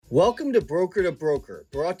Welcome to Broker,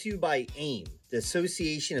 brought to you by AIM, the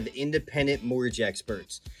Association of Independent Mortgage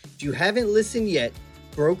Experts. If you haven't listened yet,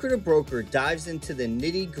 Broker dives into the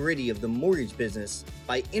nitty-gritty of the mortgage business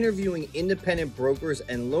by interviewing independent brokers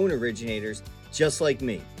and loan originators just like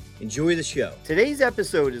me. Enjoy the show. Today's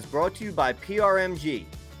episode is brought to you by PRMG.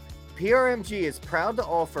 PRMG is proud to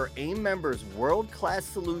offer AIM members world-class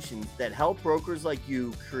solutions that help brokers like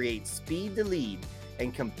you create speed to lead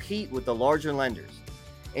and compete with the larger lenders.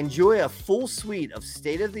 Enjoy a full suite of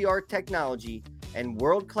state-of-the-art technology and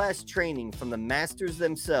world-class training from the masters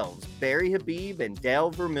themselves, Barry Habib and Dale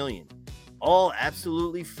Vermillion, all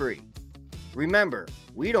absolutely free. Remember,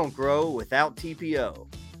 we don't grow without TPO.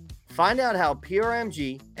 Find out how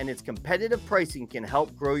PRMG and its competitive pricing can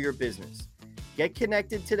help grow your business. Get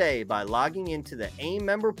connected today by logging into the AIM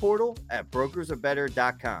member portal at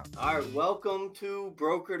brokersarebetter.com. All right, welcome to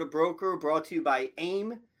Broker, brought to you by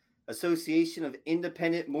AIM, Association of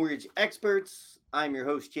Independent Mortgage Experts. I'm your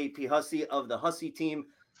host, JP Hussey of the Hussey Team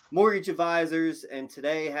Mortgage Advisors, and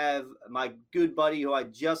today I have my good buddy who I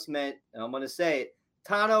just met, and I'm going to say it,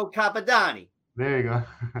 Tano Kapedani. There you go.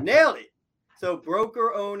 Nailed it. So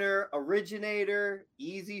broker, owner, originator,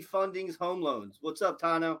 Easy Fundings Home Loans. What's up,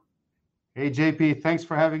 Tano? Hey, JP, thanks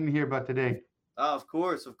for having me here about today. Of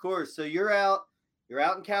course. So you're out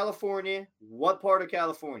in California. What part of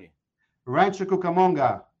California? Rancho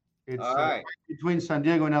Cucamonga. It's all right. Between San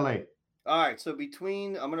Diego and LA. All right. So I'm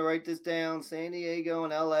going to write this down, San Diego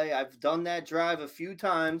and LA. I've done that drive a few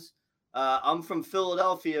times. I'm from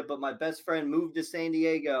Philadelphia, but my best friend moved to San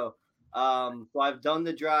Diego. So I've done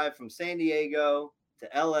the drive from San Diego to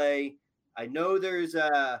LA. I know there's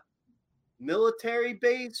a military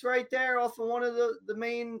base right there off of one of the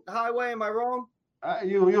main highway. Am I wrong?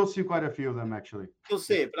 You'll see quite a few of them, actually. You'll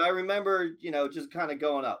see it, but I remember, just kind of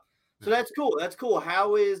going up. So that's cool.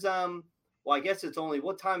 How is, well, I guess it's only,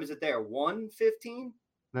 what time is it there? 1:15?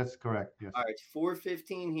 That's correct, yes. All right, it's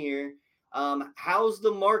 4:15 here. How's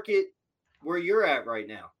the market where you're at right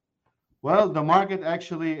now? Well, the market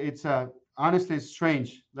actually, it's honestly it's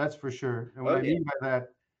strange, that's for sure. And what I mean by that,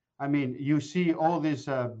 I mean, you see all these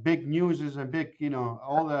big news and big,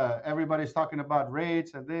 everybody's talking about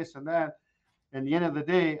rates and this and that. And at the end of the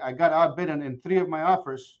day, I got outbidden in 3 of my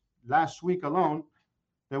offers last week alone.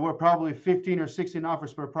 There were probably 15 or 16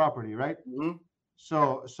 offers per property, right? Mm-hmm.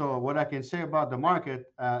 So what I can say about the market,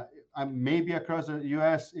 maybe across the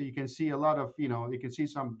U.S., you can see a lot of, you can see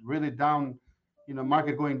some really down,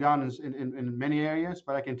 market going down in many areas.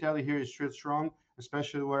 But I can tell you here is still strong,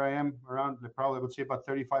 especially where I am around, probably I would say about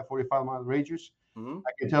 35, 45 mile radius. Mm-hmm.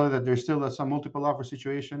 I can tell you that there's still some multiple offer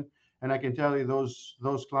situation. And I can tell you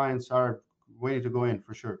those clients are waiting to go in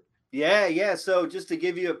for sure. Yeah. So just to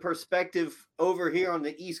give you a perspective over here on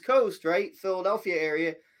the East Coast, right? Philadelphia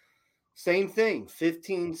area, same thing,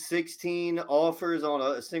 15, 16 offers on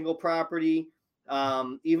a single property.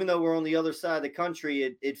 Even though we're on the other side of the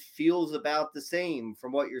country, it feels about the same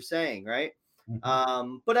from what you're saying, right?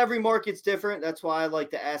 Mm-hmm. But every market's different. That's why I like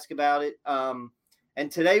to ask about it. And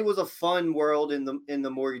today was a fun world in the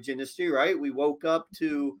mortgage industry, right? We woke up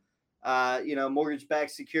to,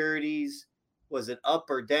 mortgage-backed securities. Was it up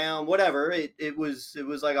or down? Whatever. It was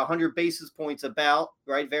like 100 basis points about,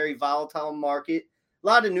 right? Very volatile market. A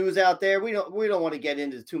lot of news out there. We don't want to get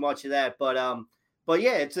into too much of that, but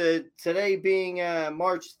yeah, it's today being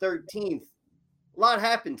March 13th. A lot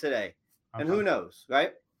happened today, and who knows,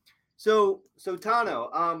 right? So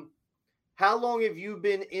Tano, how long have you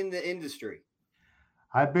been in the industry?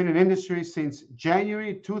 I've been in industry since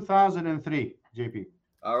January 2003, JP.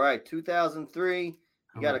 All right, 2003.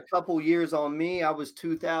 You got a couple years on me. I was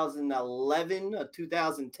 2011,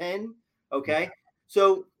 2010. Okay.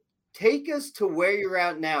 So take us to where you're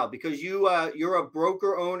at now, because you're a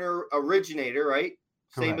broker owner originator, right?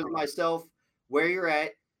 Correct. Same as myself, where you're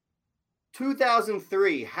at.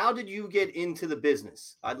 2003, how did you get into the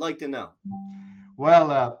business? I'd like to know.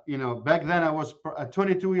 Well, back then I was a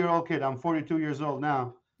 22-year-old kid. I'm 42 years old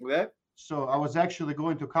now. Okay. So I was actually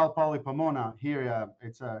going to Cal Poly Pomona here.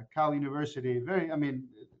 It's a Cal University.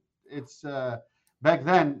 It's back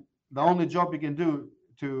then the only job you can do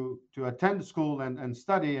to attend school and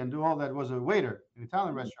study and do all that was a waiter in an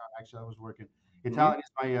Italian restaurant. Actually, I was working. Italian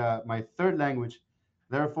is my third language.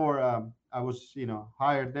 Therefore, I was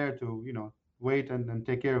hired there to wait and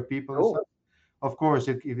take care of people. Cool. And stuff. Of course,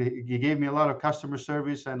 it gave me a lot of customer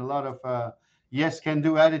service and a lot of yes can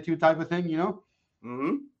do attitude type of thing.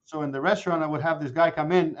 Mm-hmm. So in the restaurant, I would have this guy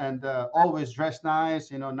come in and always dressed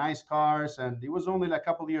nice, nice cars. And he was only like a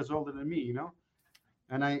couple of years older than me,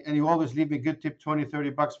 And he always leave me good tip, $20,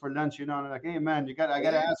 $30 for lunch, And I'm like, hey man, I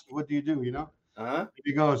gotta ask you, what do you do, Uh-huh.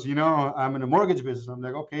 He goes, I'm in the mortgage business. I'm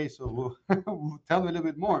like, okay, so tell me a little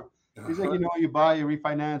bit more. He's like, Uh-huh. you buy, you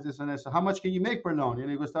refinance this and that. So how much can you make per loan? And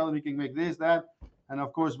he was telling me you can make this, that. And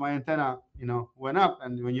of course, my antenna, went up.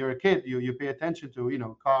 And when you're a kid, you pay attention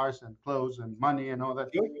to, cars and clothes and money and all that.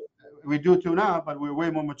 Sure. We do too now, but we're way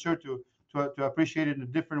more mature to appreciate it in a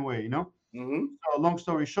different way. Mm-hmm. So long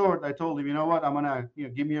story short, I told him, you know what, I'm gonna,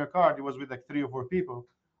 give me your card. It was with like 3 or 4 people.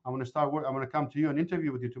 I'm gonna start work. I'm gonna come to you and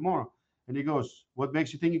interview with you tomorrow. And he goes, what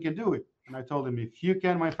makes you think you can do it? And I told him, if you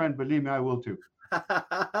can, my friend, believe me, I will too.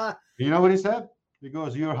 You know what he said? He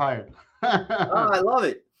goes, you're hired. Oh, I love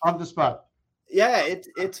it. On the spot. Yeah,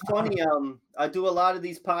 it's funny. I do a lot of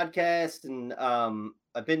these podcasts, and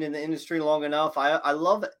I've been in the industry long enough. I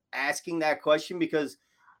love asking that question because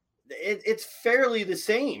it's fairly the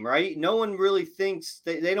same, right? No one really thinks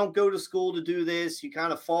they don't go to school to do this. You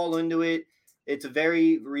kind of fall into it. It's a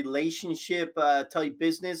very relationship type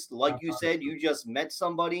business. Like you said, you just met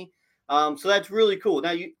somebody. So that's really cool.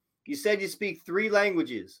 Now you said you speak 3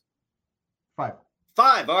 languages. 5.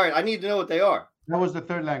 5. All right. I need to know what they are. That was the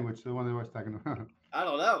third language, the one that I was talking about. I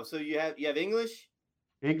don't know. So you have English?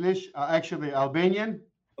 English, actually Albanian,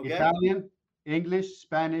 Okay. Italian, English,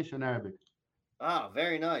 Spanish, and Arabic. Ah,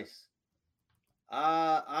 very nice.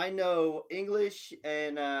 I know English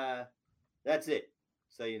and that's it.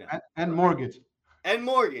 So And mortgage. And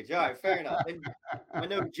mortgage. All right, fair enough. And I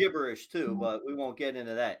know gibberish too, but we won't get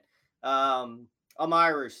into that. I'm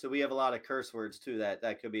Irish, so we have a lot of curse words too.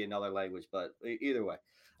 That could be another language, but either way.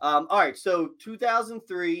 All right, so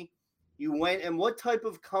 2003, you went, and what type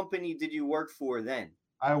of company did you work for then?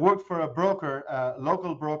 I worked for a broker,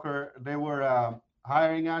 local broker. They were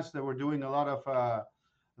hiring us. They were doing a lot of.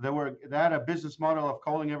 They had a business model of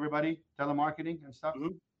calling everybody, telemarketing and stuff.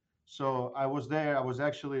 Mhm. So I was there.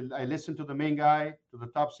 I listened to the main guy, to the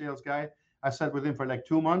top sales guy. I sat with him for like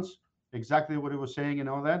 2 months, exactly what he was saying and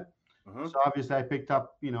all that. Uh-huh. So obviously I picked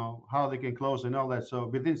up, how they can close and all that. So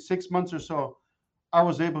within 6 months or so, I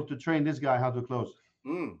was able to train this guy how to close.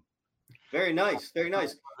 Very nice. Very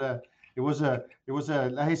nice. It was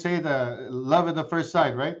like I say, the love at the first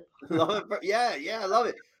sight, right? Love it. Yeah, I love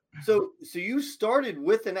it. So you started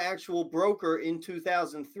with an actual broker in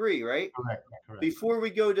 2003, right? Correct. Before we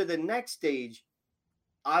go to the next stage,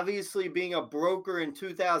 obviously being a broker in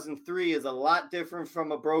 2003 is a lot different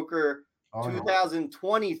from a broker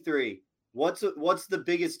 2023. What's the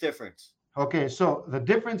biggest difference? Okay, so the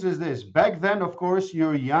difference is this. Back then, of course,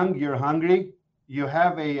 you're young, you're hungry, you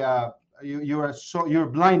have you're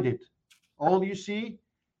blinded. All you see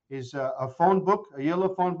is a phone book, a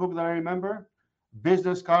yellow phone book that I remember,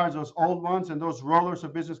 business cards, those old ones, and those rollers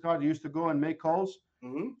of business cards. You used to go and make calls.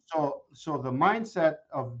 Mm-hmm. So the mindset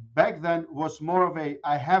of back then was more of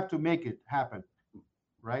I have to make it happen,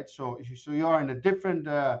 right? So you are in a different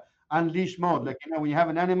unleash mode, like when you have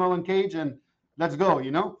an animal in cage and let's go.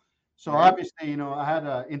 So obviously, I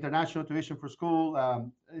had international tuition for school.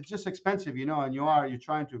 It's just expensive, and you're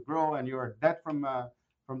trying to grow, and you're debt from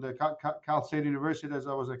the Cal State University, as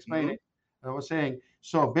I was explaining. I was saying.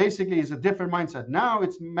 So basically, it's a different mindset. Now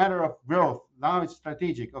it's a matter of growth. Now it's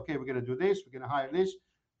strategic. Okay, we're going to do this. We're going to hire this.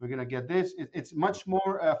 We're going to get this. It's much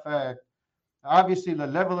more of obviously the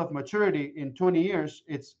level of maturity in 20 years.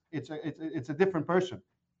 It's a different person.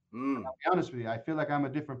 I'll be honest with you. I feel like I'm a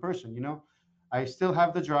different person. I still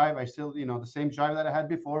have the drive. I still, the same drive that I had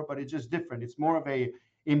before, but it's just different. It's more of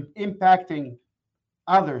impacting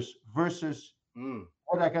others versus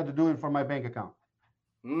what I got to do for my bank account.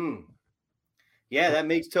 Yeah, that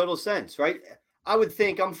makes total sense, right? I would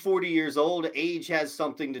think I'm 40 years old. Age has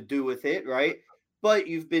something to do with it, right? But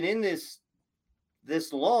you've been in this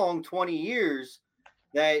long, 20 years,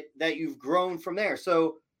 that you've grown from there.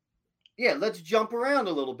 So, yeah, let's jump around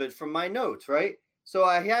a little bit from my notes, right? So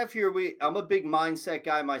I have here, I'm a big mindset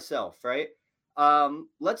guy myself, right?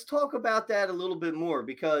 Let's talk about that a little bit more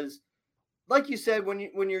because, like you said,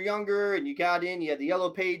 when you're younger and you got in, you had the yellow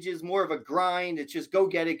pages, more of a grind. It's just go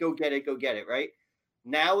get it, right?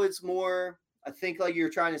 Now it's more, I think, like you're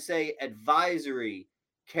trying to say, advisory,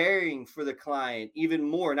 caring for the client, even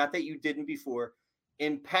more. Not that you didn't before.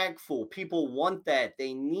 Impactful. People want that.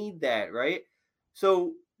 They need that, right?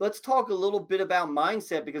 So let's talk a little bit about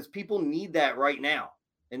mindset because people need that right now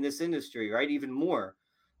in this industry, right? Even more.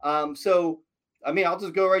 So, I mean, I'll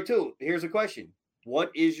just go right to it. Here's a question. What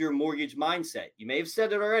is your mortgage mindset? You may have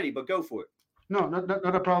said it already, but go for it. No,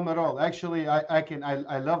 not a problem at all. Actually,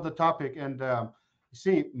 I love the topic. And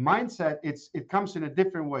see, mindset, it comes in a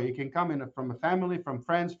different way. It can come from a family, from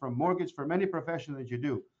friends, from mortgage, from any profession that you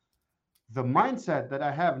do. The mindset that I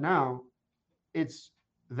have now, it's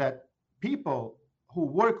that people who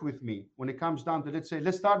work with me, when it comes down to,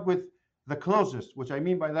 let's start with the closest, which I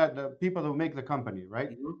mean by that, the people who make the company, right?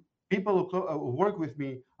 Mhm. People who work with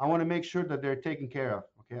me, I want to make sure that they're taken care of.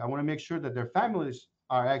 Okay, I want to make sure that their families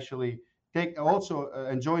are actually take also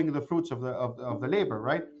enjoying the fruits of the labor,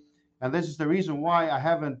 right? And this is the reason why I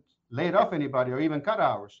haven't laid off anybody or even cut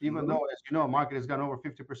hours, even Mhm. though, as you know, market has gone over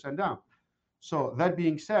 50% down. So that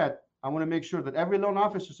being said, I want to make sure that every loan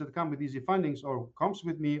officer that come with easy fundings or comes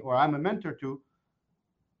with me or I'm a mentor to,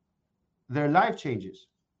 their life changes,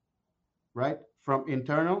 right? From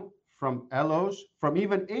internal, from LOs, from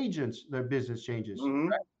even agents, their business changes.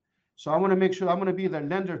 Mhm. So I want to make sure I'm going to be the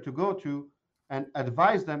lender to go to and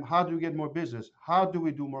advise them how do we get more business? How do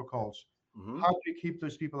we do more calls? Mhm. How do we keep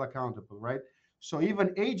those people accountable, right? So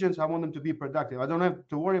even agents, I want them to be productive. I don't have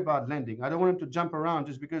to worry about lending. I don't want them to jump around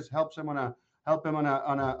just because it helps them on a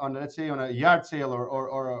let's say on a yard sale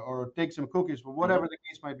or take some cookies or whatever Mhm. the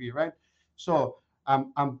case might be, right? So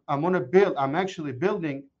I'm gonna build. I'm actually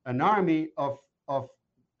building an army of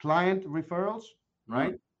client referrals,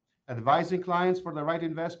 right? Mhm. Advising clients for the right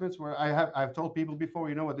investments. Where I've told people before,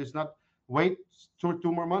 you know what, there's not wait two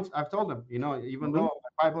more months. I've told them, you know, even though Mhm.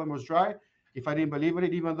 my pipeline was dry, if I didn't believe in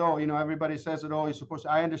it, even though, you know, everybody says that, oh, you're supposed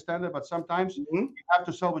to, I understand that, but sometimes Mhm. you have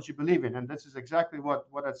to sell what you believe in, and this is exactly what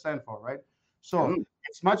I stand for, right? So Mhm.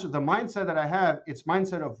 it's much of the mindset that I have. It's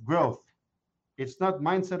mindset of growth. It's not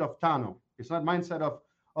mindset of Tano. It's not mindset of,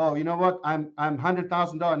 oh, you know what, I'm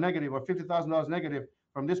 $100,000 negative or $50,000 negative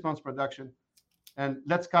from this month's production, and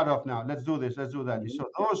let's cut off now. Let's do this. Let's do that. Mhm. So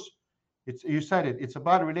those, it's you said it. It's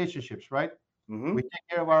about relationships, right? We Mhm. take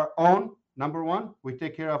care of our own. Number one, we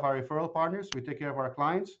take care of our referral partners. We take care of our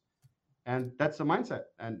clients, and that's the mindset.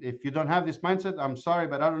 And if you don't have this mindset, I'm sorry,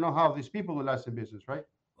 but I don't know how these people will last in business, right?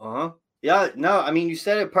 Uh-huh. Yeah, no, I mean you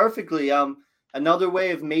said it perfectly. Another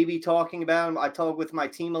way of maybe talking about 'em, I talk with my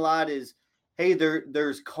team a lot is, hey,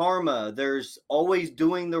 there's karma. There's always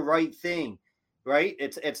doing the right thing, right?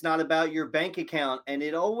 It's not about your bank account. And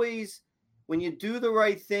it always when you do the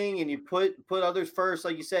right thing and you put others first,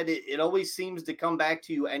 like you said, it always seems to come back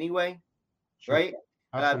to you anyway, Sure, right?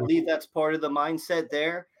 And I absolutely. believe that's part of the mindset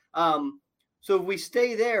there. So if we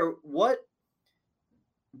stay there,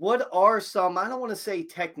 what are some, I don't want to say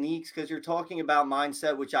techniques because you're talking about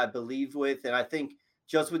mindset, which I believe with, and I think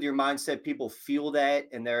just with your mindset people feel that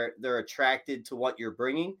and they're attracted to what you're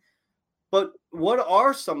bringing. But what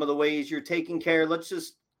are some of the ways you're taking care, let's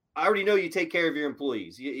just, I already know you take care of your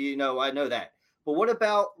employees, you know, I know that, but what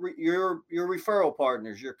about your referral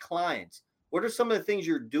partners, your clients? What are some of the things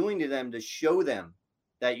you're doing to them to show them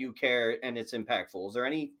that you care and it's impactful? Is there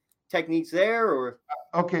any techniques there or?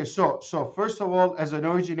 Okay, so first of all, as an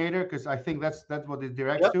originator, because I think that's what it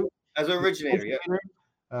directs Yep, to. as an As an originator, yep.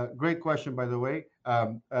 originator, great question, by the way.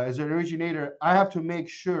 As an originator, I have to make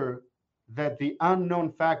sure that the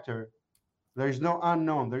unknown factor, there is no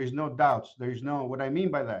unknown, there is no doubts, there is no, what I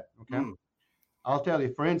mean by that, okay? Mm. I'll tell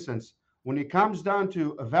you, for instance, when it comes down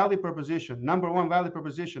to a value proposition, number one value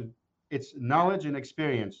proposition, it's knowledge and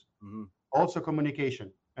experience, Mhm, also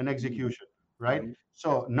communication and mhm, execution, right? mhm,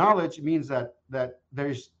 So knowledge means that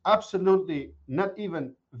there's absolutely not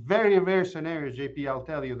even very rare scenarios, JP, I'll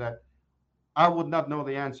tell you that I would not know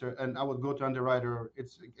the answer and I would go to underwriter.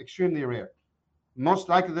 It's extremely rare. Most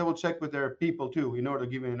likely they will check with their people too in order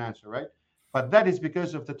to give me an answer, right? But that is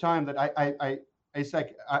because of the time that I it's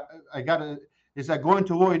like I gotta, it's like going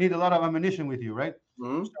to war. You need a lot of ammunition with you, right?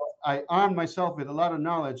 So mhm, I armed myself with a lot of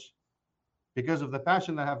knowledge because of the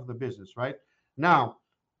passion I have for the business, right? Now,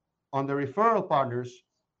 on the referral partners,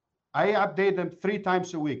 I update them 3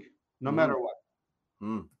 times a week, no mhm, matter what,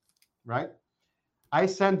 mm, right? I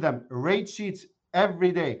send them rate sheets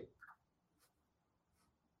every day.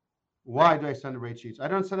 Why do I send them rate sheets? I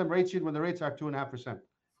don't send them rate sheets when the rates are 2.5%.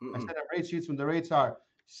 I mm, send them rate sheets when the rates are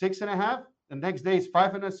 6.5. The next day is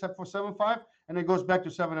 5.75, and it goes back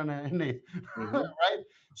to 7.8. mhm. Right?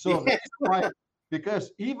 So the Yeah. reason why,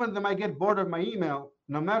 because even they might get bored of my email,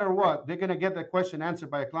 no matter what, they're gonna get that question answered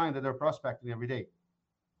by a client that they're prospecting every day.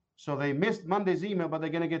 So they missed Monday's email, but they're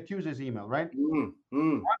gonna get Tuesday's email, right? Mm,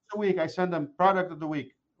 mm, Once a week, I send them product of the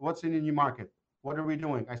week. What's in the new market? What are we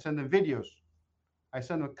doing? I send them videos. I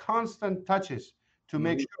send them constant touches to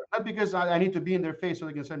make mhm, sure, not because I need to be in their face so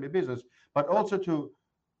they can send me business, but also to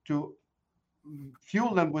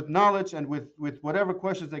fuel them with knowledge and with whatever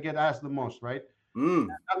questions they get asked the most, right?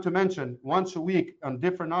 mm, Not to mention, once a week on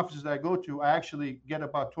different offices that I go to, I actually get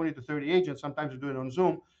about 20 to 30 agents. Sometimes we do it on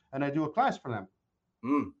Zoom, and I do a class for them.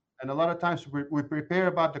 mm, And a lot of times we prepare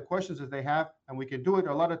about the questions that they have, and we can do it.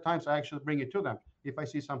 A lot of times I actually bring it to them if I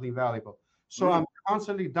see something valuable. So mm, I'm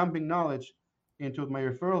constantly dumping knowledge into my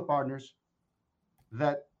referral partners,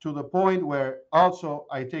 that to the point where also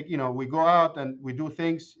I take, we go out and we do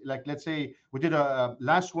things like, let's say we did a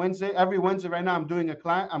last Wednesday, every Wednesday right now I'm doing a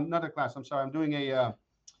class. I'm not a class. I'm sorry. I'm doing a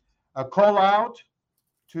call out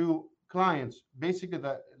to clients. Basically,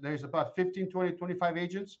 there's about 15, 20, 25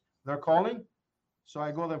 agents. They're calling. So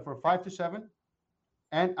I go there for 5 to 7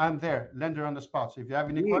 and I'm there, lender on the spot. So if you have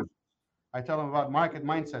any Mm. questions, I tell them about market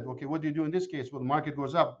mindset. Okay, what do you do in this case? Well, the market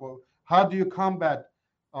goes up. Well, how do you combat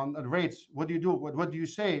on the rates? What do you do? What do you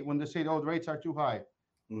say when they say, oh, the rates are too high?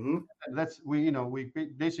 Hmm. And we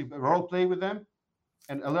basically role play with them.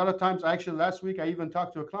 And a lot of times, actually, last week I even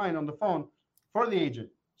talked to a client on the phone for the agent.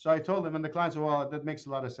 So I told them, and the client said, well, that makes a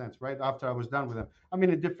lot of sense, right? After I was done with them. I mean,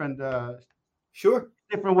 in Sure.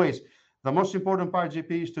 different ways. The most important part,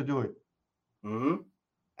 GP, is to do it, Hmm.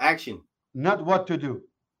 Action. not what to do.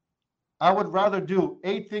 I would rather do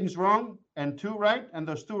 8 things wrong and 2 right, and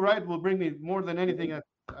those 2 right will bring me more than anything that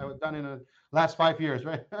I've done in the last 5 years,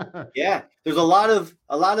 right? Yeah, there's a lot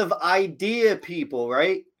of idea people,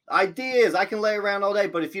 right? Ideas I can lay around all day,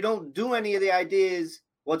 but if you don't do any of the ideas,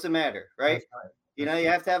 what's the matter, right? That's right. You That's know, you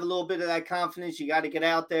right. have to have a little bit of that confidence. You got to get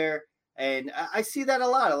out there, and I see that a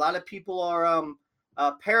lot. A lot of people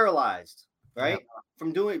are paralyzed, Yeah. right,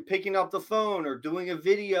 from picking up the phone or doing a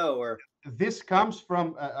video or This comes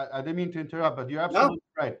from I didn't mean to interrupt, but you're no. absolutely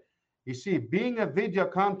right. You see, being a video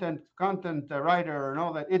content writer and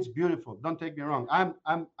all that, it's beautiful. Don't take me wrong.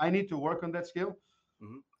 I need to work on that skill,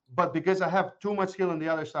 Hmm. but because I have too much skill on the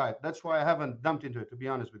other side, that's why I haven't dumped into it, to be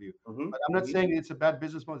honest with you. Hmm. But I'm not Hmm. saying it's a bad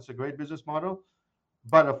business model. It's a great business model.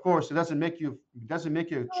 But of course, it doesn't make you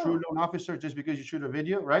a true Oh, loan officer just because you shoot a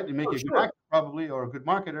video, right? It make oh, you a good sure. actor probably or a good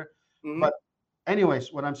marketer. Hmm. But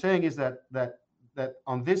anyways, what I'm saying is that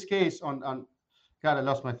on this case, on God, I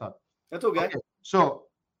lost my thought. That's okay. Okay, so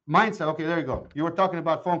mindset. Okay, there you go. You were talking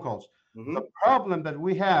about phone calls. The Hmm. problem that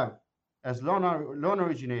we have as loan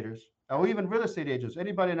originators, or even real estate agents,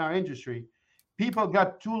 anybody in our industry, people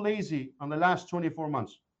got too lazy on the last 24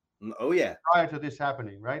 months Oh yeah. prior to this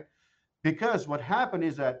happening, right? Because what happened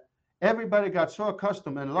is that everybody got so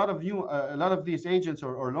accustomed, and a lot of these agents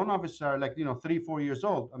or loan officers are like 3 4 years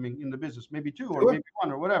old. I mean, in the business, maybe 2 or Sure. maybe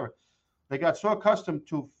 1 or whatever. They got so accustomed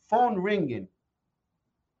to phone ringing,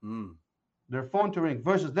 Mm. their phone to ring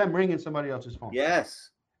versus them ringing somebody else's phone.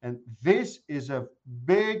 Yes. And this is a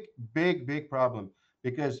big, big, big problem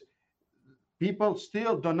because people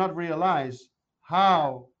still do not realize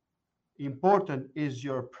how important is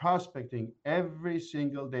your prospecting every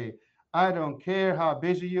single day. I don't care how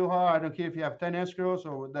busy you are. I don't care if you have 10 escrows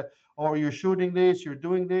or you're shooting this, you're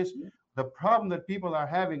doing this. The problem that people are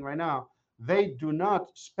having right now, they do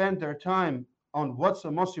not spend their time on what's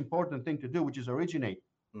the most important thing to do, which is originate.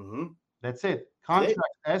 Hmm. That's it. That's it.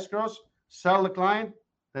 Contract, escrows, sell the client.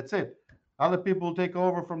 That's it. Other people will take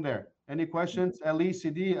over from there. Any questions?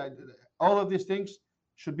 LECD, all of these things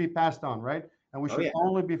should be passed on, right? And we Oh should yeah.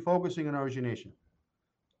 only be focusing on origination.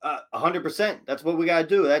 100%. That's what we got to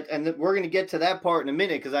do. We're going to get to that part in a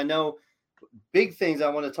minute because I know big things I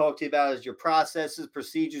want to talk to you about is your processes,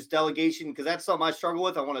 procedures, delegation, because that's something I struggle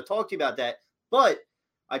with. I want to talk to you about that. But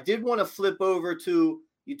I did want to flip over to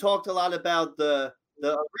you talked a lot about the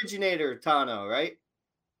originator Tano, right?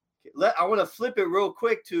 I want to flip it real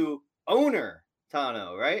quick to owner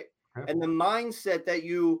Tano, right? Okay. And the mindset that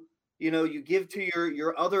you give to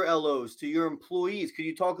your other LOs, to your employees. Could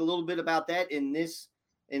you talk a little bit about that in this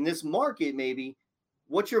market maybe?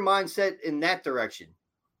 What's your mindset in that direction?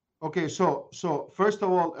 Okay, so first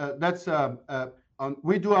of all,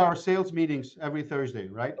 we do our sales meetings every Thursday,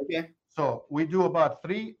 right? Okay. So we do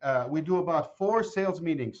about 4 sales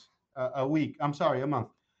meetings a week. I'm sorry, a month.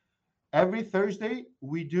 Every Thursday,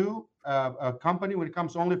 we do a company when it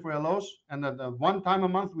comes only for LOs, and then the one time a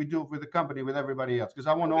month we do it with the company with everybody else because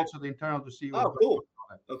I want Okay. also the internal to see what's Oh, going cool.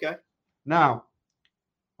 on. Okay. Now,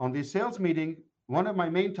 on the sales meeting, one of my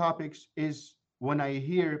main topics is when I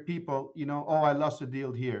hear people, oh, I lost a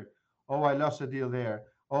deal here, oh, I lost a deal there,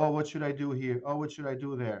 oh, what should I do here, oh, what should I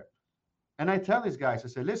do there, and I tell these guys, I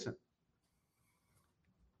say, listen,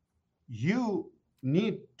 you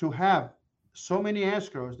need to have so many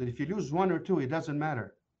escrows that if you lose 1 or 2, it doesn't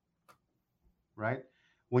matter, right?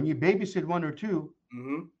 When you babysit 1 or 2,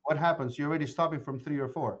 Mm-hmm. what happens? You're already stopping from 3 or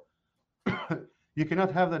 4. You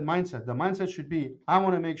cannot have that mindset. The mindset should be, I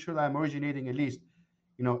want to make sure that I'm originating at least,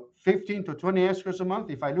 15 to 20 escrows a month.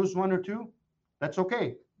 If I lose 1 or 2, that's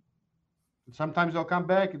okay. Sometimes they'll come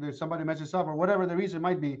back, if somebody messes up or whatever the reason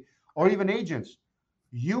might be, or even agents.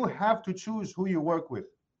 You have to choose who you work with.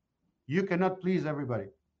 You cannot please everybody.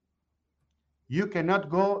 You cannot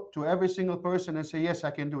go to every single person and say, yes,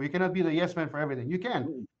 I can do it. You cannot be the yes man for everything. You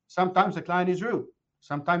can. Sometimes the client is rude.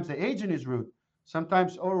 Sometimes the agent is rude.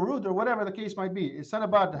 sometimes, or rude, or whatever the case might be. It's not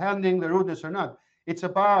about handling the rudeness or not. It's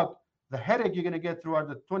about the headache you're going to get throughout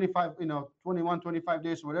the 25, 21, 25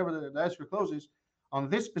 days, whatever the escrow closes on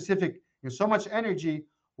this specific, in so much energy,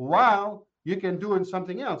 while you can do in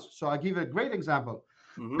something else. So I'll give you a great example.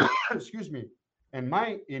 Mm-hmm. Excuse me. In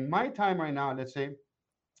my time right now, let's say,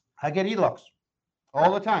 I get HELOCs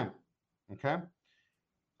all the time. Okay.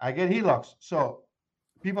 I get HELOCs. So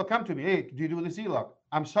people come to me, hey, do you do this HELOC?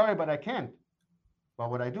 I'm sorry, but I can't. But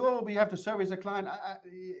what I do, we have to service a client.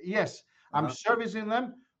 Yes, I'm servicing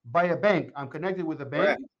them by a bank. I'm connected with a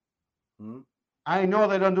bank. Mm-hmm. I know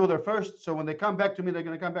they don't do their first. So when they come back to me, they're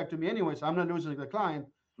going to come back to me anyway. So I'm not losing the client.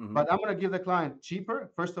 Mm-hmm. But I'm going to give the client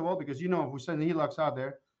cheaper, first of all, because who send HELOCs out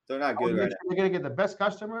there. They're not good right now. They're going to get the best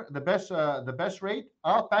customer, the best rate.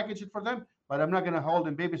 I'll package it for them, but I'm not going to hold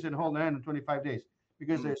and babysit and hold their hand in 25 days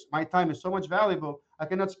because my time is so much valuable. I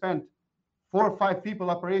cannot spend 4 or 5 people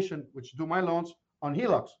operation, which do my loans, on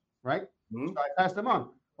HELOCs, right? Mm-hmm. So I pass them on.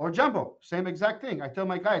 Or jumbo, same exact thing. I tell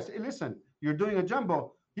my guys, hey, listen, you're doing a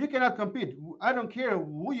jumbo. You cannot compete. I don't care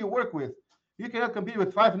who you work with. You cannot compete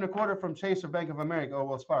with 5.25% from Chase or Bank of America or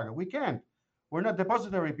Wells Fargo. We can't. We're not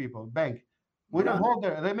depository people, bank. We don't hold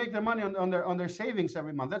they make their money on their savings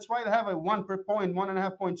every month. That's why they have a 1 per point,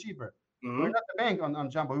 1.5 point cheaper. Mm-hmm. We're not a bank on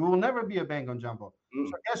jumbo. We will never be a bank on jumbo. Mm-hmm.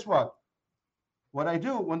 So guess what? What I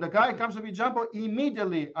do when the guy comes to me jumbo,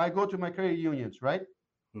 immediately I go to my credit unions, right?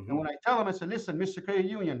 Mm-hmm. And when I tell him, I say, listen, Mr. Credit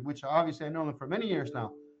Union, which obviously I know him for many years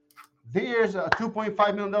now, there's a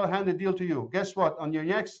 $2.5 million handed deal to you. Guess what? On your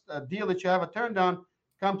next deal that you have a turn down,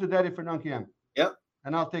 come to Daddy for non-QM. Yep.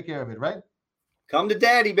 And I'll take care of it, right? Come to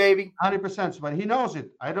Daddy, baby. 100%. But he knows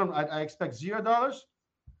it. I expect $0.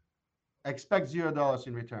 I expect $0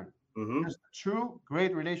 in return. Mm-hmm. Just a true,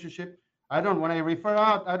 great relationship. When I refer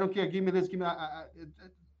out, I don't care. Give me this, give me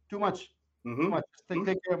too much. Mm-hmm. Too much. Take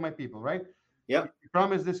care of my people, right? Yep. You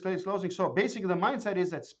promise this case closing. So basically, the mindset is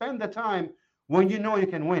that spend the time when you know you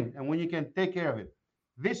can win and when you can take care of it.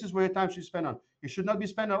 This is where your time should spend on. You should not be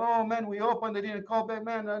spending, oh man, we opened, they didn't call back,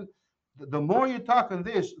 man. And the more you talk on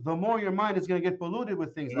this, the more your mind is going to get polluted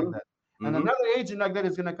with things like that. And another agent like that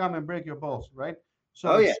is going to come and break your balls, right?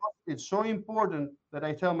 So it's so important that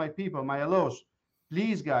I tell my people, my LOs,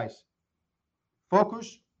 please, guys,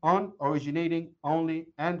 focus on originating only,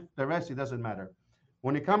 and the rest, it doesn't matter.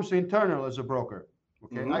 When it comes to internal as a broker,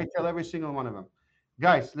 okay, I tell every single one of them,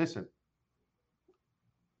 guys, listen,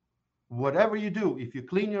 whatever you do, if you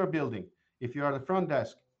clean your building, if you are the front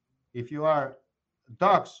desk, if you are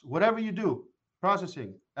docs, whatever you do,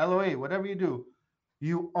 processing, LOA, whatever you do,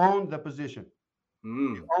 you own the position.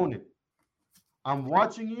 You own it. I'm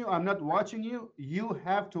watching you. I'm not watching you. You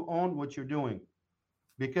have to own what you're doing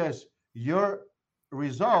because your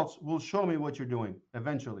results will show me what you're doing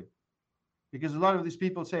eventually. Because a lot of these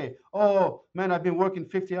people say, oh, man, I've been working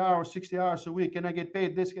 50 hours, 60 hours a week. Can I get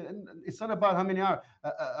paid this? It's not about how many hours.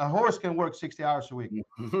 A horse can work 60 hours a week.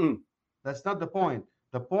 That's not the point.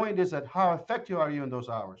 The point is that how effective are you in those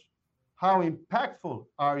hours? How impactful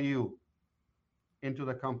are you into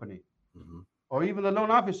the company? Or even the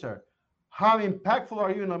loan officer? How impactful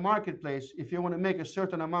are you in the marketplace if you want to make a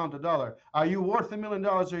certain amount of dollar? Are you worth $1 million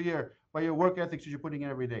a year by your work ethics that you're putting in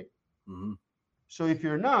every day? So if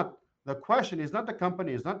you're not, the question is not the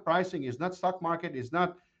company, it's not pricing, it's not stock market, it's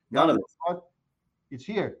not none of it. It's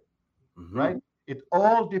here, right? It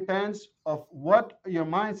all depends of what your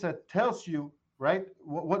mindset tells you, right?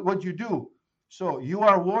 What you do. So you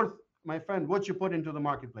are worth, my friend, what you put into the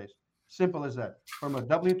marketplace. Simple as that. From a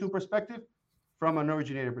W-2 perspective, from an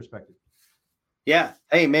originator perspective. Yeah.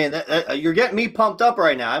 Hey, man, you're getting me pumped up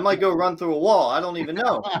right now. I might go run through a wall. I don't even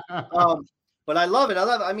know. But I love it.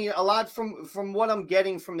 I mean, a lot from what I'm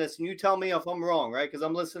getting from this, and you tell me if I'm wrong, right? Because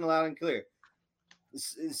I'm listening loud and clear.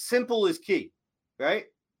 Simple is key, right?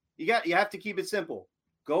 You have to keep it simple.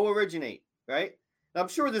 Go originate, right? And I'm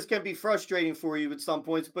sure this can be frustrating for you at some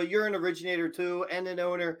points, but you're an originator too and an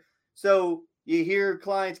owner. So you hear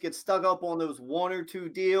clients get stuck up on those 1 or 2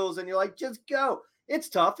 deals, and you're like, just go. It's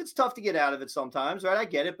tough. It's tough to get out of it sometimes, right? I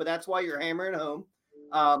get it, but that's why you're hammering home.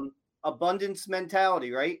 Abundance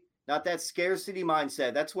mentality, right? Not that scarcity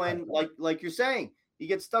mindset. That's when, like you're saying, you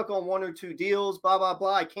get stuck on 1 or 2 deals, blah, blah,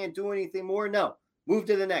 blah. I can't do anything more. No, move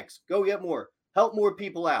to the next. Go get more. Help more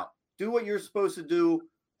people out. Do what you're supposed to do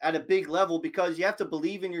at a big level because you have to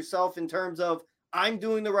believe in yourself in terms of I'm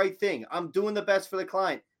doing the right thing. I'm doing the best for the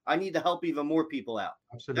client. I need to help even more people out.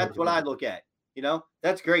 Absolutely. That's what I look at.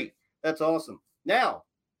 That's great. That's awesome. Now,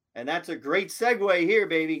 and that's a great segue here,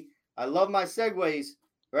 baby. I love my segues,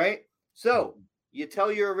 right? So you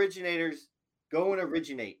tell your originators, go and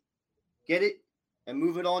originate. Get it? and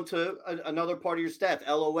move it on to another part of your staff,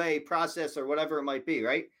 LOA, process, or whatever it might be,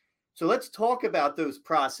 right? So let's talk about those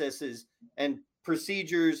processes and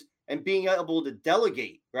procedures and being able to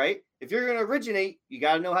delegate, right? If you're going to originate, you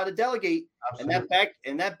got to know how to delegate, Absolutely.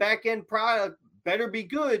 and that back end product better be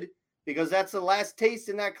good because that's the last taste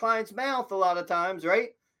in that client's mouth a lot of times, right?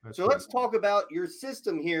 That's So correct. let's talk about your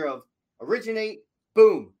system here of originate,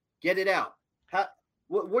 boom, get it out. How,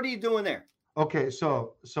 what are you doing there? Okay,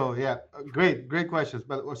 so yeah, great questions.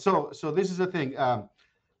 But so this is the thing.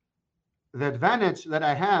 The advantage that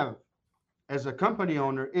I have as a company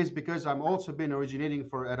owner is because I'm also been originating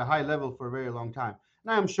for at a high level for a very long time.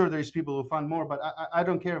 Now I'm sure there's people who fund more, but I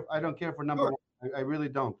don't care. I don't care for number Sure. one. I really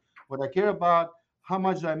don't. What I care about, how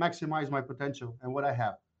much do I maximize my potential and what I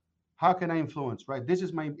have. How can I influence, right? This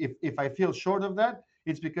is my, if I feel short of that,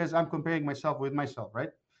 it's because I'm comparing myself with myself, right?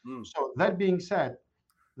 Mm, So that being said,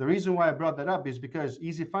 the reason why I brought that up is because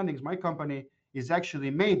Easy Fundings, my company, is actually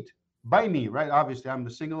made by me, right? Obviously, I'm the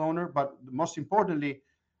single owner, but most importantly,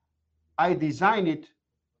 I design it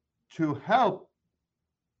to help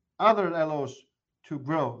other LOs to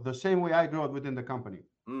grow the same way I grow within the company,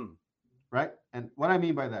 mm. right? And what I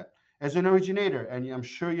mean by that, as an originator, and I'm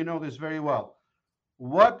sure you know this very well,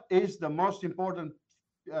 what is the most important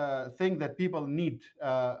thing that people needs,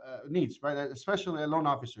 right? Especially loan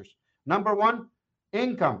officers. Number one,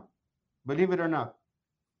 income. Believe it or not,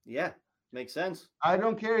 Yeah, makes sense. I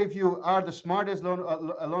don't care if you are the smartest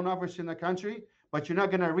loan officer in the country, but you're not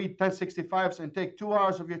going to read 1065s and take 2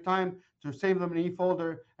 hours of your time to save them in an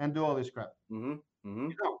e-folder and do all this crap. Mm-hmm. Mm-hmm.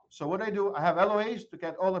 You know. So what I do, I have LOAs to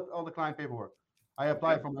get all the client paperwork. I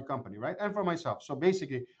apply Okay. for my company, right, and for myself. So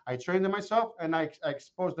basically, I train them myself and I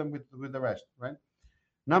expose them with the rest, right.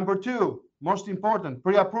 Number two, most important,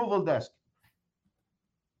 pre-approval desk.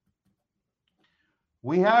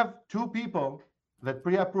 We have two people that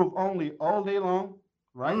pre-approve only all day long,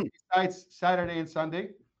 right? Mm, Besides Saturday and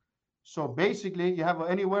Sunday. So basically, you have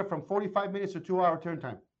anywhere from 45 minutes to 2 hour turn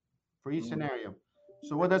time for each mm. scenario.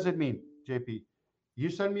 So what does it mean, JP? You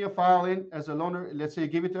send me a file in as a loaner. Let's say you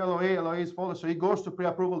give it to LOA. LOA is folder, so it goes to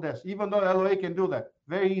pre-approval desk. Even though LOA can do that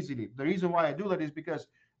very easily. The reason why I do that is because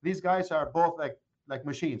these guys are both like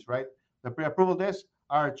machines, right? The pre-approval desks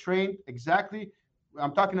are trained exactly.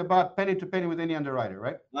 I'm talking about penny to penny with any underwriter,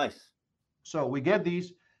 right? Nice. So we get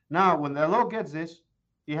these. Now, when the LO gets this,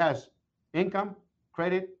 he has income,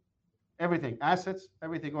 credit, everything, assets,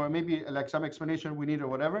 everything, or maybe like some explanation we need or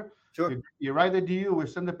whatever. Sure. You write the DU, we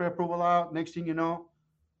send the pre-approval out. Next thing you know,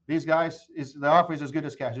 these guys is the offer is as good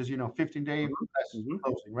as cash, as you know, 15-day Mm-hmm. plus Mm-hmm.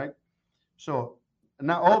 closing, right? So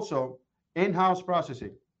now also in-house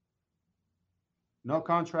processing, no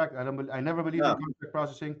contract. I never believed in No, contract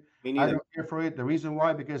processing. me I neither. don't care for it. The reason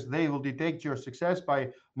why, because they will detect your success by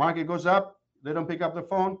market goes up, they don't pick up the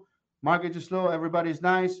phone, market is slow, everybody's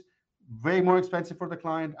nice, way more expensive for the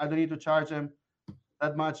client. I don't need to charge them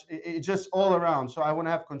that much. It's just all around. So I want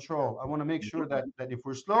to have control. I want to make sure that if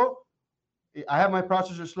we're slow, I have my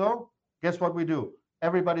processor slow. Guess what we do?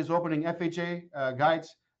 Everybody's opening FHA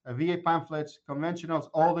guides, VA pamphlets, conventionals,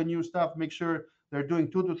 all the new stuff. Make sure they're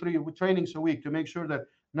doing 2 to 3 trainings a week to make sure that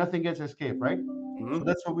nothing gets escaped, right? So Mm-hmm.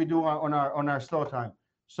 that's what we do on our slow time.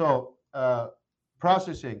 So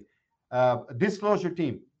processing, disclosure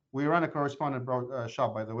team. We run a correspondent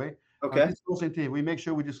shop, by the way. On Okay. disclosing team, we make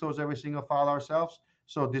sure we disclose every single file ourselves.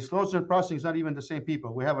 So disclosure and processing is not even the same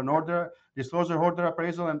people. We have an order, disclosure order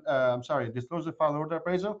appraisal, and I'm sorry, disclosure file order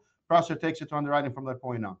appraisal. Processor takes it to underwriting from that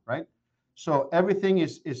point on, right? So everything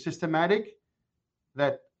is systematic.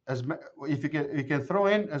 That as if you can throw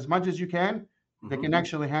in as much as you can, they Mm-hmm. can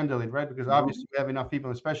actually handle it, right? Because Mm-hmm. obviously we have enough people,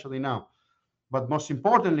 especially now. But most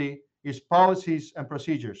importantly is policies and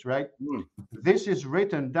procedures, right? Mm. This is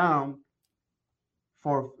written down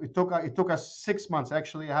for it took us 6 months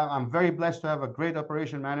actually. I'm very blessed to have a great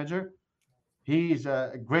operation manager. He's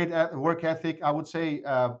a great work ethic. I would say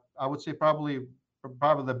probably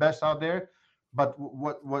the best out there. But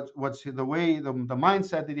what's the way the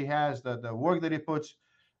mindset that he has, the work that he puts,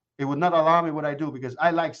 it would not allow me what I do because I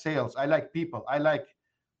like sales. I like people. I like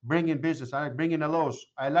bringing business. I like bringing the loans.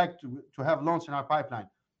 I like to have loans in our pipeline.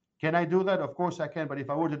 Can I do that? Of course I can. But if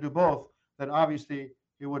I were to do both, then obviously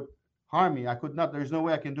it would harm me. I could not. There's no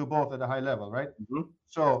way I can do both at a high level, right? Mm-hmm.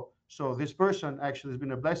 So this person actually has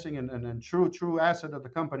been a blessing and true asset of the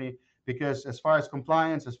company because as far as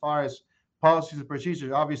compliance, as far as policies and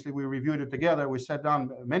procedures, obviously we reviewed it together. We sat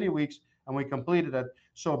down many weeks and we completed it.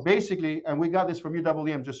 So basically, and we got this from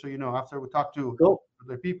UWM, just so you know, after we talked to Cool.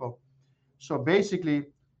 the people. So basically,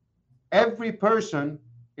 every person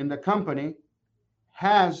in the company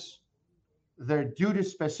has their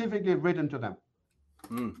duties specifically written to them.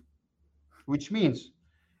 Mm. which means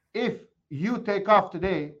if you take off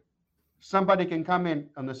today, somebody can come in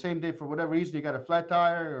on the same day for whatever reason. You got a flat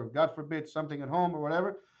tire, or God forbid, something at home or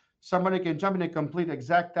whatever. Somebody can jump in and complete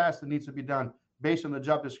exact task that needs to be done based on the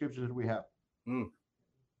job descriptions that we have. Mm.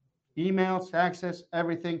 Emails, access,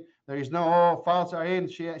 everything. There is no, oh, files are in.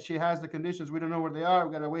 She has the conditions. We don't know where they are.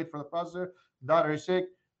 We got to wait for the processor. Daughter is sick.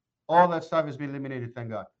 All that stuff has been eliminated.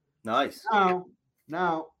 Thank God. Nice.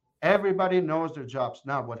 Now everybody knows their jobs.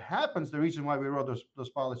 Now, what happens? The reason why we wrote those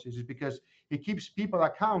policies is because it keeps people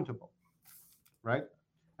accountable, right?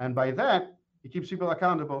 And by that, it keeps people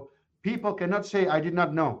accountable. People cannot say I did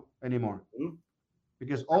not know anymore. Mm.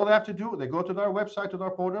 Because all they have to do, they go to our website, to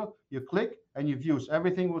our portal, you click and you view.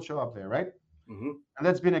 Everything will show up there, right? Mm-hmm. And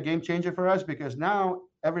that's been a game changer for us because now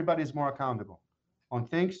everybody's more accountable on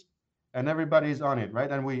things and everybody's on it, right?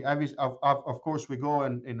 And of course, we go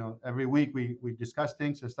and, every week we discuss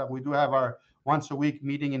things and stuff. We do have our once a week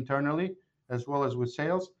meeting internally as well as with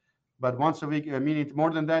sales. But once a week, meaning more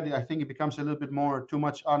than that, I think it becomes a little bit more too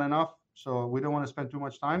much on and off. So we don't want to spend too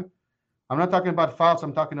much time. I'm not talking about files.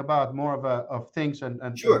 I'm talking about more of things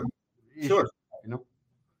and Sure. issues, Sure.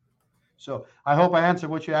 So I hope I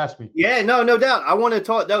answered what you asked me. Yeah, no doubt. I want to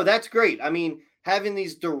talk. No, that's great. I mean, having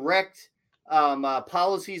these direct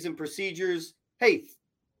policies and procedures. Hey,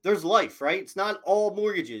 there's life, right? It's not all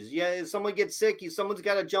mortgages. Yeah, if someone gets sick, someone's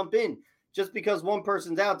got to jump in. Just because one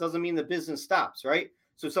person's out doesn't mean the business stops, right?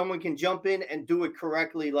 So someone can jump in and do it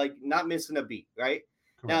correctly, like not missing a beat, right?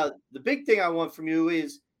 Correct. Now, the big thing I want from you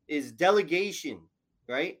is delegation,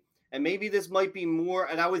 right? And maybe this might be more,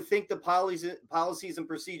 and I would think the policies and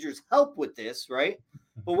procedures help with this, right?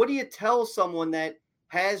 But what do you tell someone that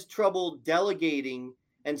has trouble delegating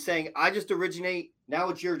and saying, I just originate, now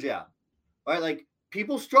it's your job, right? Like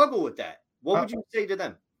people struggle with that. What would you say to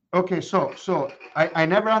them? Okay, so I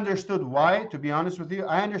never understood why, to be honest with you.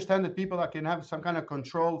 I understand that people can have some kind of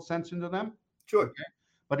control sense into them. Sure. Okay?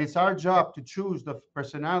 But it's our job to choose the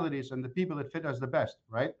personalities and the people that fit us the best,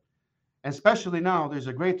 right? And especially now, there's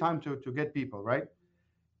a great time to get people, right?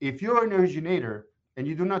 If you're an originator and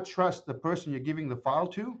you do not trust the person you're giving the file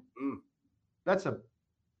to, that's a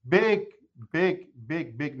big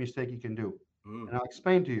mistake you can do. And I'll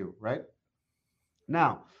explain to you, right?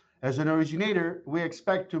 Now, as an originator, we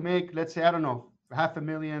expect to make, let's say, I don't know,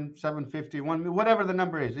 500,000, 750, 1 million, whatever the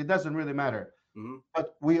number is. It doesn't really matter.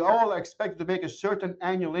 But we all expect to make a certain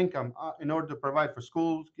annual income in order to provide for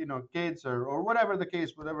schools, kids, or whatever the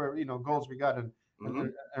case, whatever goals we got and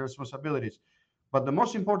responsibilities. But the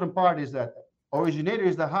most important part is that originator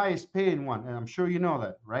is the highest paying one, and I'm sure you know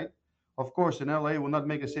that, right? Of course, in LA, will not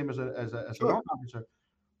make the same as a loan officer.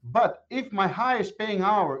 But if my highest paying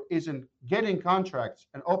hour isn't getting contracts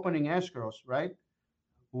and opening escrows, right?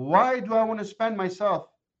 Why do I want to spend myself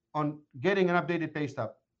on getting an updated pay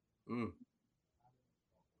stub?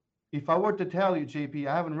 If I were to tell you, JP,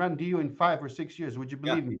 I haven't run DU in 5 or 6 years, would you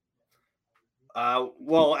believe me?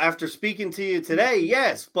 Well, after speaking to you today,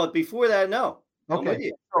 yes, but before that, no.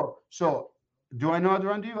 Okay. So do I know how to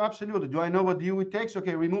run DU? Absolutely. Do I know what DU it takes?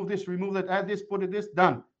 Okay, remove this, remove that, add this, put it this,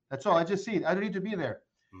 done. That's all. I just see it. I don't need to be there.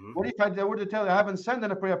 What if I were to tell you I haven't sent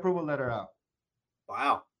a pre-approval letter out?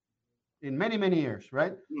 Wow. In many years,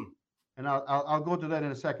 right? And I'll go to that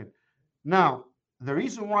in a second. Now, the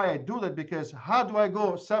reason why I do that, because how do I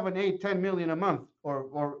go 7, 8, 10 million a month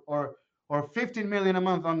or 15 million a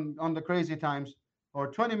month on the crazy times, or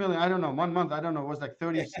 20 million? I don't know. 1 month, I don't know. It was like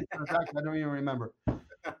 36 transactions. I don't even remember.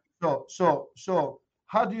 So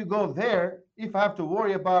how do you go there if I have to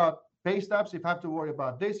worry about pay stubs, if I have to worry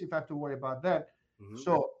about this, if I have to worry about that?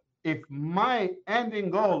 So if my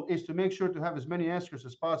ending goal is to make sure to have as many escrows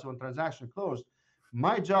as possible and transaction closed,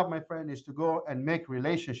 my job, my friend, is to go and make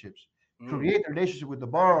relationships. Create a relationship with the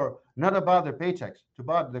borrower, not about their paychecks, to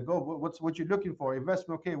about the goal. What you're looking for?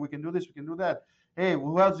 Investment. Okay, we can do this, we can do that. Hey,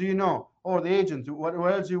 who else do you know? Or the agent. What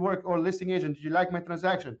else do you work? Or listing agent. Did you like my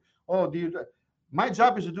transaction? Oh, do you? My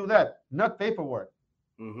job is to do that, not paperwork.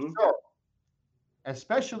 So,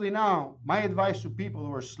 especially now, my advice to people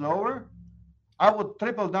who are slower, I would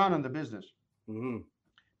triple down on the business.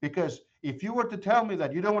 Because if you were to tell me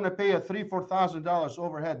that you don't want to pay a $3,000-4,000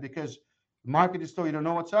 overhead because the market is slow, you don't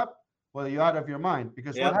know what's up, well, you're out of your mind.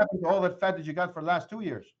 Because what happened to all that fat that you got for the last 2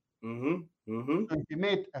 years? So if you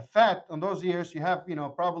made a fat on those years, you have,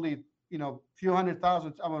 probably, few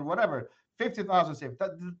 100,000, I mean, whatever, 50,000 saved.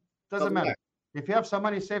 That doesn't matter. If you have some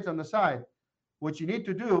money saved on the side, what you need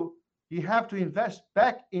to do, you have to invest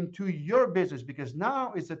back into your business, because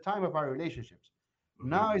now is the time of our relationships.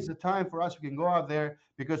 Now is the time for us. We can go out there,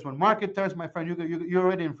 because when market turns, my friend, you're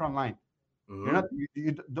already in front line. You're not.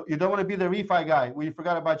 You don't want to be the refi guy where you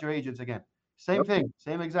forgot about your agents again. Same thing,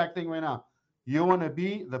 same exact thing right now. You want to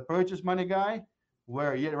be the purchase money guy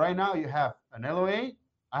where right now you have an LOA.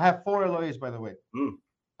 I have 4 LOAs, by the way. Mm.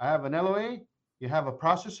 I have an LOA. You have a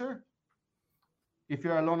processor. If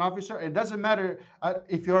you're a loan officer, it doesn't matter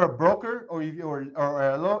if you're a broker or if you're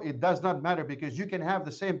or a loan. It does not matter because you can have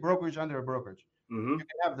the same brokerage under a brokerage. Mm-hmm. You can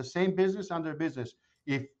have the same business under a business.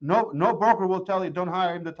 If no broker will tell you don't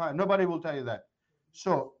hire him the time. Nobody will tell you that.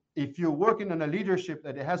 So if you're working on a leadership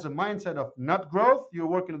that it has a mindset of not growth, you're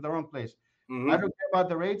working in the wrong place. Mm-hmm. I don't care about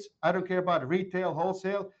the rates. I don't care about retail,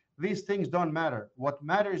 wholesale. These things don't matter. What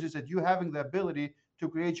matters is that you having the ability to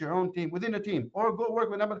create your own team within a team or go work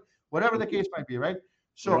with them, whatever the case might be, right?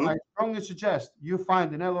 So Mm-hmm. I strongly suggest you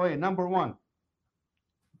find an LOA, number one,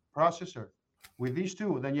 processor. With these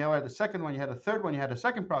two, then you had the second one, you had a third one, you had a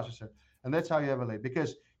second processor. And that's how you have a LOA.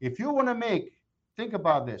 Because if you want to make, think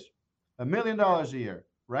about this, $1 million a year,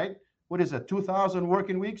 right? What is it, 2,000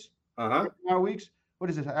 working weeks? Uh-huh. Hour weeks? What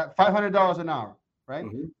is it, $500 an hour, right?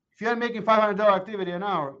 Mm-hmm. If you're making $500 activity an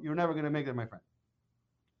hour, you're never going to make that, my friend.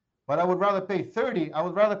 But I would rather pay 30. I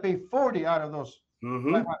would rather pay 40 out of those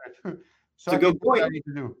Mm-hmm. 500. So It's a good what I point. need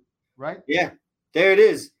to do, right? Yeah, there it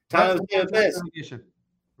is. That's Tano's the doing this. delegation,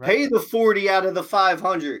 right? Pay the 40 out of the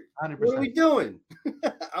 500. 100%. What are we doing?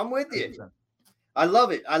 I'm with you. 100%. I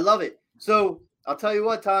love it. I love it. So I'll tell you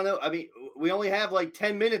what, Tano. I mean, we only have like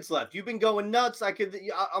 10 minutes left.'You've been going nuts. I'm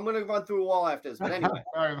going to run through a wall after this. But anyway,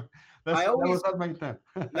 Sorry, that was not my intent.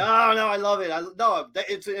 no, I love it.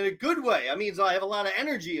 It's in a good way. I mean, I have a lot of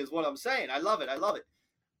energy, is what I'm saying. I love it. I love it.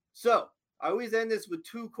 So I always end this with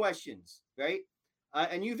 2 questions, right?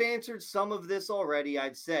 And you've answered some of this already,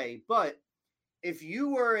 I'd say. But if you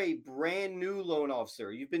were a brand new loan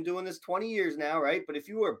officer, you've been doing this 20 years now, right? But if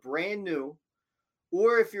you were brand new,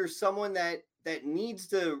 or if you're someone that needs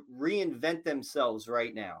to reinvent themselves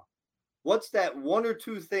right now, what's that 1 or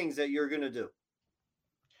 2 things that you're going to do?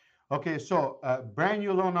 Okay, so brand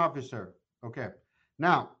new loan officer. Okay,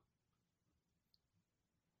 now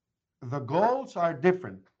the goals are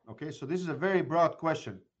different. Okay, so this is a very broad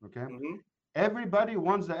question. Okay, Mm-hmm. everybody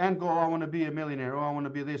wants the end goal. I want to be a millionaire. Oh, I want to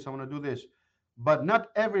be this. I want to do this. But not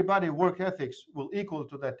everybody work ethics will equal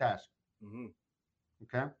to that task. Mm-hmm.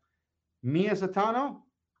 Okay, me as a Tano,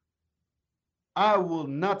 I will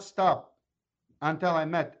not stop until I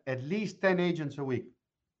met at least 10 agents a week.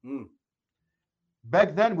 Mm.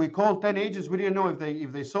 Back then, we called 10 agents. We didn't know if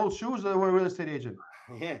they sold shoes or they were a real estate agent.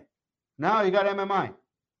 Yeah. Now you got MMI.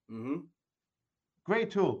 Mm-hmm.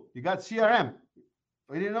 Great tool. You got CRM.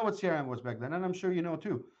 We didn't know what CRM was back then, and I'm sure you know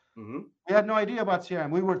too. Mm-hmm. We had no idea about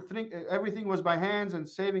CRM. We were everything was by hands and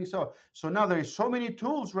saving. So now there is so many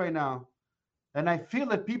tools right now, and I feel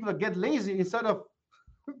that people get lazy instead of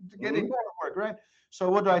getting more work, right?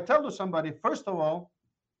 So what do I tell to somebody? First of all,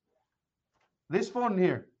 this phone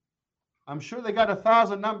here, I'm sure they got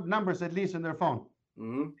 1,000 numbers at least in their phone.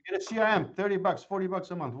 Mm-hmm. You get a CRM, $30,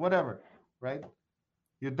 $40 a month, whatever, right?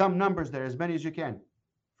 You dump numbers there, as many as you can,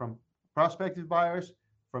 from prospective buyers,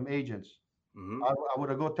 from agents. Mm-hmm. I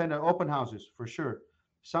would go attend open houses for sure.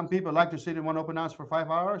 Some people like to sit in one open house for 5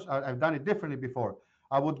 hours. I've done it differently before.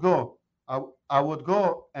 I would go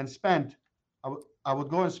and spend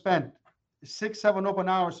 6, 7 open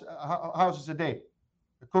hours houses a day.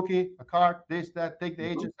 A cookie, a cart, this, that. Take the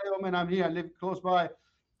agent. Say, oh man, I'm here. I live close by.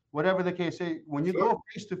 Whatever the case. Say when you go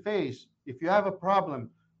face to face, if you have a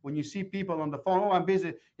problem, when you see people on the phone, oh, I'm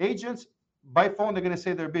busy. Agents by phone, they're going to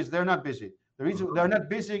say they're busy. They're not busy. The reason they're not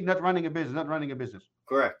busy, not running a business.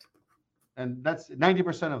 Correct. And that's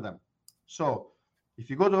 90% of them. So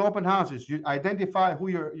if you go to open houses, you identify who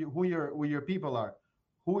your people are,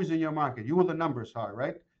 who is in your market, who the numbers are,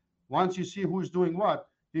 right? Once you see who's doing what,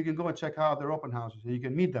 you can go and check out their open houses, and you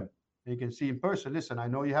can meet them, and you can see in person. Listen, I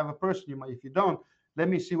know you have a person. You might, if you don't, let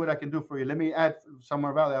me see what I can do for you. Let me add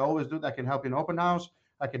somewhere value. I always do that. I can help you in open house.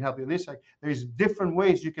 I can help you this. There's different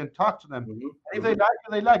ways you can talk to them. Mm-hmm. And if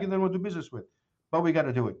they like it, then we'll do business with. But we got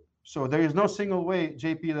to do it. So there is no single way,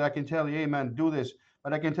 JP, that I can tell you, hey man, do this.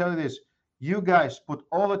 But I can tell you this: you guys put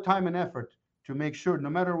all the time and effort to make sure, no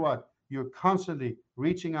matter what, you're constantly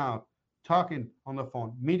reaching out, talking on the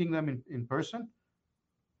phone, meeting them in person.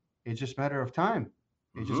 It's just a matter of time.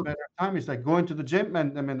 It's just a matter of time. It's like going to the gym,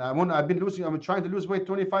 and I mean, I'm trying to lose weight,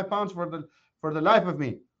 25 pounds for the life of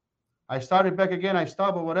me. I started back again. I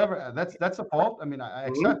stopped or whatever. That's a fault. I mean, I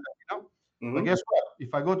accept that, But guess what?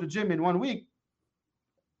 If I go to gym in 1 week,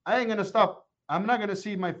 I ain't gonna stop. I'm not gonna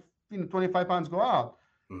see my 25 pounds go out.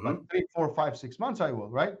 But 3, 4, 5, 6 months, I will,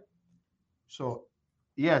 right? So,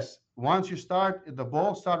 yes, once you start, the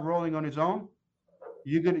ball start rolling on its own.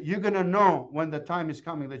 You're gonna know when the time is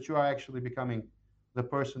coming that you are actually becoming the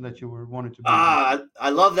person that you were wanted to be. I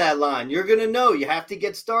love that line. You're gonna know. You have to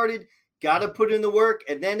get started. got to put in the work,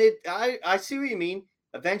 and then I see what you mean.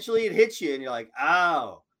 Eventually it hits you and you're like,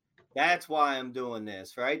 oh, that's why I'm doing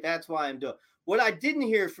this, right? That's why I'm doing. What I didn't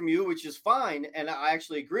hear from you, which is fine, and I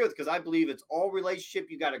actually agree with, because I believe it's all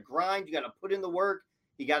relationship. You got to grind, you got to put in the work,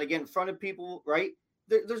 you got to get in front of people, right?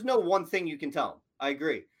 There's no one thing you can tell them. I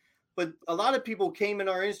agree. But a lot of people came in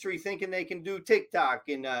our industry thinking they can do TikTok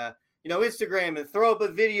and Instagram and throw up a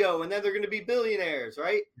video and then they're going to be billionaires,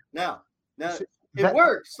 right? No, it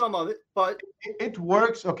works, some of it, but it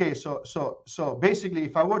works. Okay, so basically,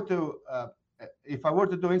 if I were to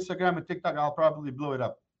do Instagram and TikTok, I'll probably blow it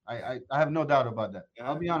up. I have no doubt about that.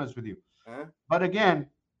 I'll be honest with you. But again,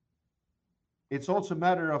 it's also a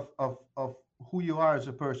matter of who you are as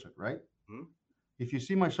a person, right? If you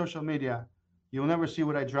see my social media, you'll never see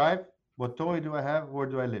what I drive, what toy do I have, where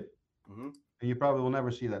do I live. And you probably will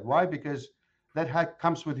never see that. Why? Because that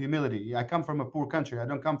comes with humility. I come from a poor country. I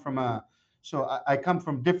don't come from I come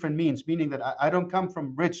from different means, meaning that I don't come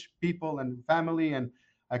from rich people and family, and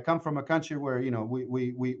I come from a country where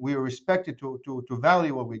we are respected to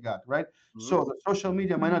value what we got, right? So the social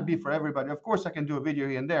media might not be for everybody. Of course, I can do a video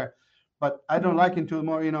here and there, but I don't like it to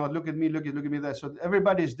more, look at me, look at me that. So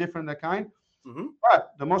everybody is different, that kind.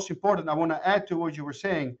 But the most important, I want to add to what you were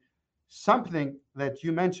saying, something that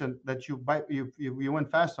you mentioned that you went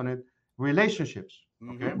fast on it. Relationships,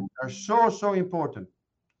 okay, are so important.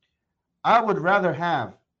 I would rather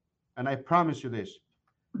have, and I promise you this,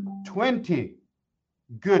 20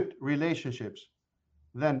 good relationships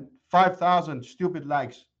than 5,000 stupid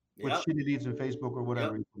likes with shitty leads in Facebook or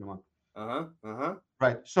whatever you put them on.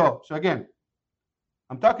 Right. So again,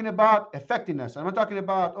 I'm talking about effectiveness. I'm not talking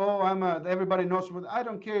about, everybody knows me. I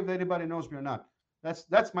don't care if anybody knows me or not.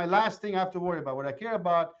 That's my last thing I have to worry about. What I care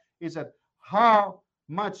about is that how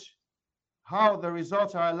the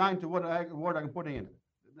results are aligned to what I'm putting in.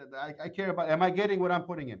 I care about, am I getting what I'm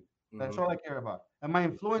putting in? That's all I care about. Am I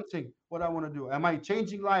influencing what I want to do? Am I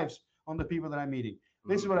changing lives on the people that I'm meeting?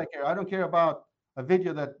 This is what I care. I don't care about a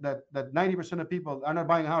video that 90% of people are not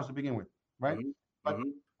buying a house to begin with, right? But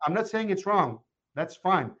I'm not saying it's wrong. That's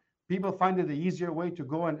fine. People find it the easier way to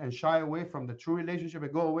go and shy away from the true relationship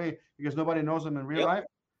and go away because nobody knows them in real life.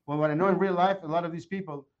 Well, when I know in real life, a lot of these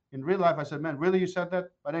people in real life, I said, man, really, you said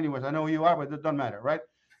that? But anyways, I know who you are, but it doesn't matter, right?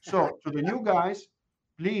 So to the new guys,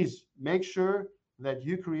 please make sure that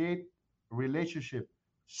you create a relationship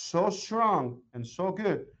so strong and so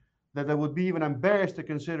good that they would be even embarrassed to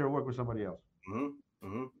consider work with somebody else.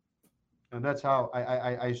 And that's how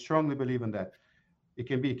I strongly believe in that. It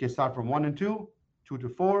can start from 1 and 2, 2 to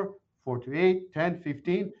 4, 4 to 8, 10,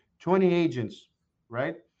 15, 20 agents,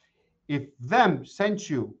 right? If them sent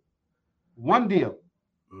you one deal,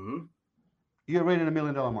 you're right in $1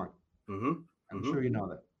 million mark. I'm sure you know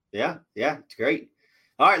that. Yeah, it's great.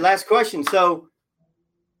 All right, last question. So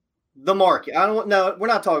the market, we're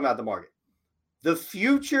not talking about the market. The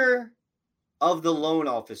future of the loan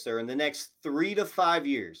officer in the next 3 to 5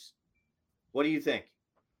 years, what do you think?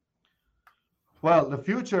 Well, the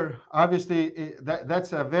future, obviously,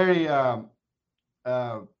 that's a very,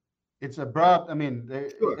 it's a broad,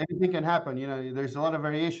 anything can happen. There's a lot of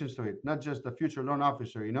variations to it, not just the future loan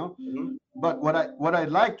officer, But what I'd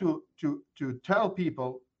like to tell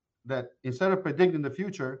people that instead of predicting the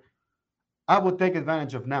future, I would take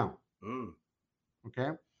advantage of now.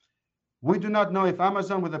 Okay. We do not know if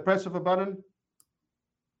Amazon, with the press of a button,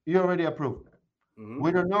 you already approved.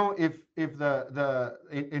 We don't know if the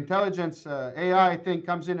intelligence AI thing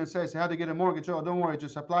comes in and says how to get a mortgage. Oh, don't worry,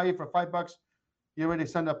 just apply it for $5. You already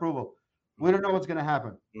send approval. We don't know what's going to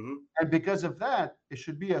happen. And because of that, it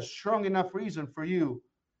should be a strong enough reason for you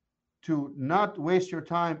to not waste your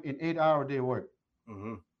time in 8-hour day work.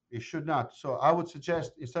 It should not. So I would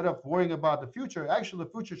suggest, instead of worrying about the future, actually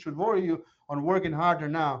the future should worry you on working harder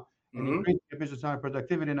now and increasing your business time and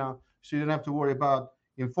productivity now, so you don't have to worry about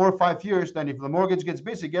in 4 or 5 years. Then if the mortgage gets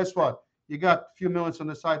busy, guess what? You got a few millions on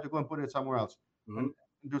the side to go and put it somewhere else and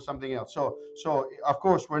do something else. So of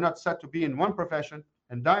course, we're not set to be in one profession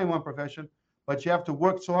and die in one profession, but you have to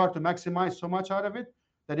work so hard to maximize so much out of it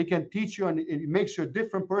that it can teach you, and it makes you a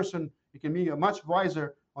different person. It can be a much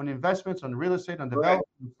wiser on investments, on real estate, on development,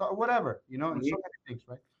 whatever, and so many things,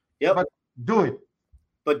 right?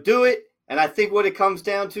 But do it. And I think what it comes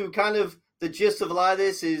down to, kind of the gist of a lot of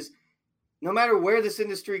this, is no matter where this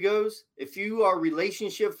industry goes, if you are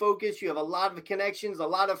relationship focused, you have a lot of connections, a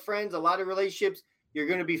lot of friends, a lot of relationships, you're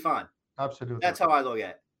going to be fine. Absolutely. That's how I look at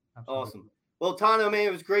it. Absolutely. Awesome. Well, Tano, man,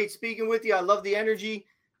 it was great speaking with you. I love the energy.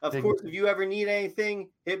 Of course, if you ever need anything,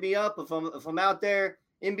 hit me up. If I'm out there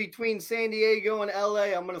in between San Diego and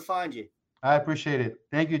LA, I'm going to find you. I appreciate it.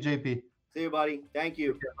 Thank you, JP. See you, buddy. Thank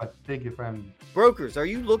you. Thank you for having me. Brokers, are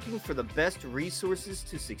you looking for the best resources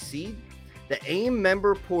to succeed? The AIM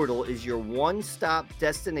member portal is your one-stop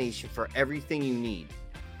destination for everything you need.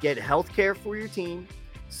 Get healthcare for your team,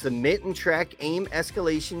 submit and track AIM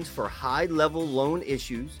escalations for high-level loan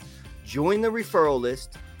issues, join the referral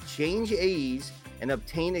list, change AEs, and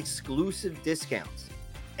obtain exclusive discounts.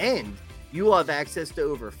 And you will have access to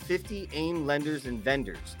over 50 AIM lenders and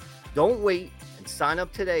vendors. Don't wait and sign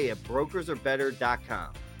up today at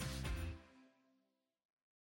brokersarbetter.com.